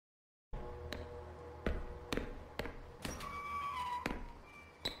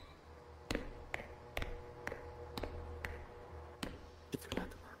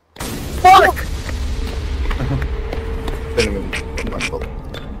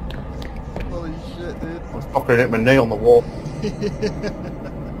shit, dude. I was fucking hit my knee on the wall.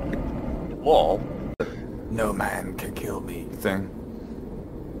 Wall? No man can kill me thing.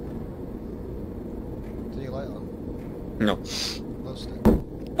 Did you light on? No. No stick.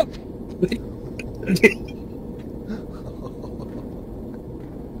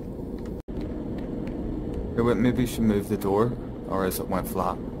 Hey, wait, maybe you should move the door, or is it went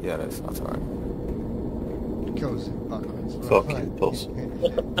flat? Yeah, it is. That's alright. Goes backwards. Fucking puss.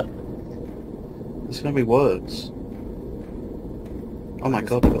 There's gonna be words. Oh my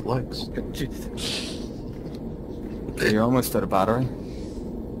god, I've got legs. You're almost out of battery.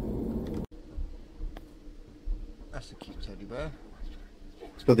 That's a cute teddy bear.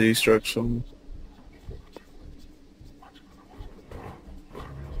 It's got the Easter eggs on.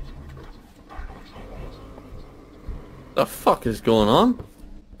 The fuck is going on?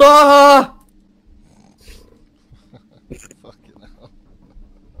 Ah! Fucking hell.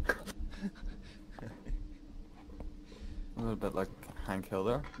 A little bit like Hank Hill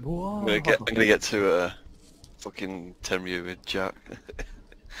there. Whoa. I'm gonna get to fucking Tenryu with Jack.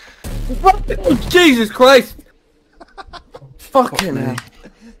 Oh, Jesus Christ! Fucking hell.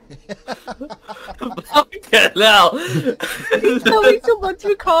 Fucking hell! He's telling someone to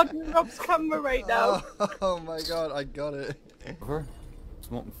record Rob's camera right now. Oh my god, I got it. Over.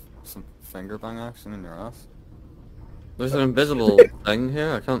 Some finger bang action in your ass. There's an invisible thing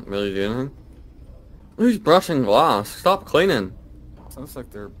here, I can't really do anything. Who's brushing glass? Stop cleaning. Sounds like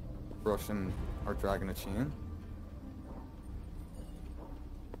they're brushing or dragging a chain.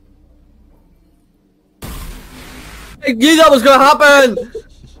 I knew that was gonna happen!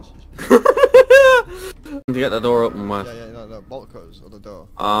 To get the door open with. Yeah, no, bolt cutters on the door.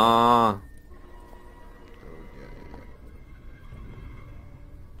 Ah. Oh,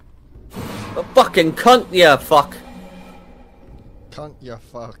 yeah. The fucking cunt, yeah, fuck. Can't ya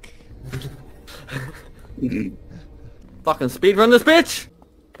fuck. Fucking speedrun this bitch!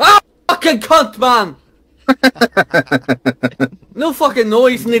 Ah! Fucking cunt, man! No fucking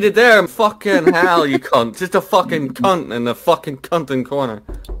noise needed there, fucking hell, you cunt. Just a fucking cunt in the fucking cunting corner.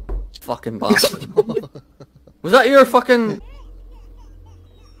 Fucking bastard. Was that your fucking...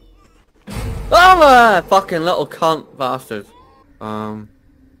 Oh, fucking little cunt bastard.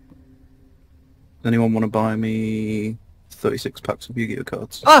 Anyone want to buy me 36 packs of Yu-Gi-Oh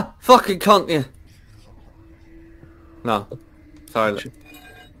cards? Ah! Fucking cunt, you. No. Sorry.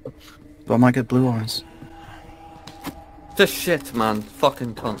 But I might get blue eyes. Just shit, man.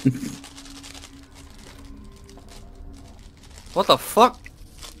 Fucking cunt. What the fuck?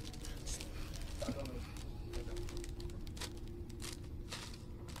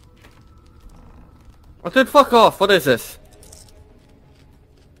 Oh, dude, fuck off. What is this?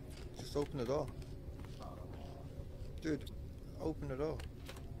 Just open the door. Dude, open the door.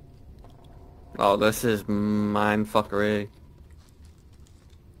 Oh, this is mindfuckery.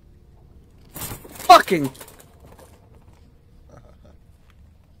 Fucking...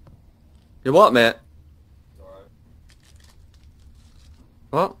 You what, mate?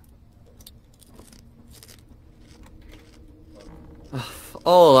 What?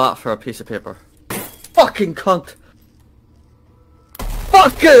 All that for a piece of paper. Fucking cunt!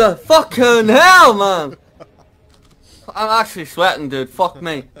 Fucking hell, man! I'm actually sweating, dude. Fuck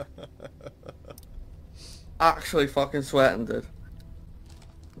me. Actually fucking sweating, dude.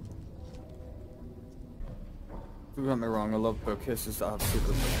 Don't get me wrong, I love bookcases that have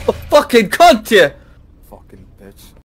super Fucking cunt, you! fucking bitch.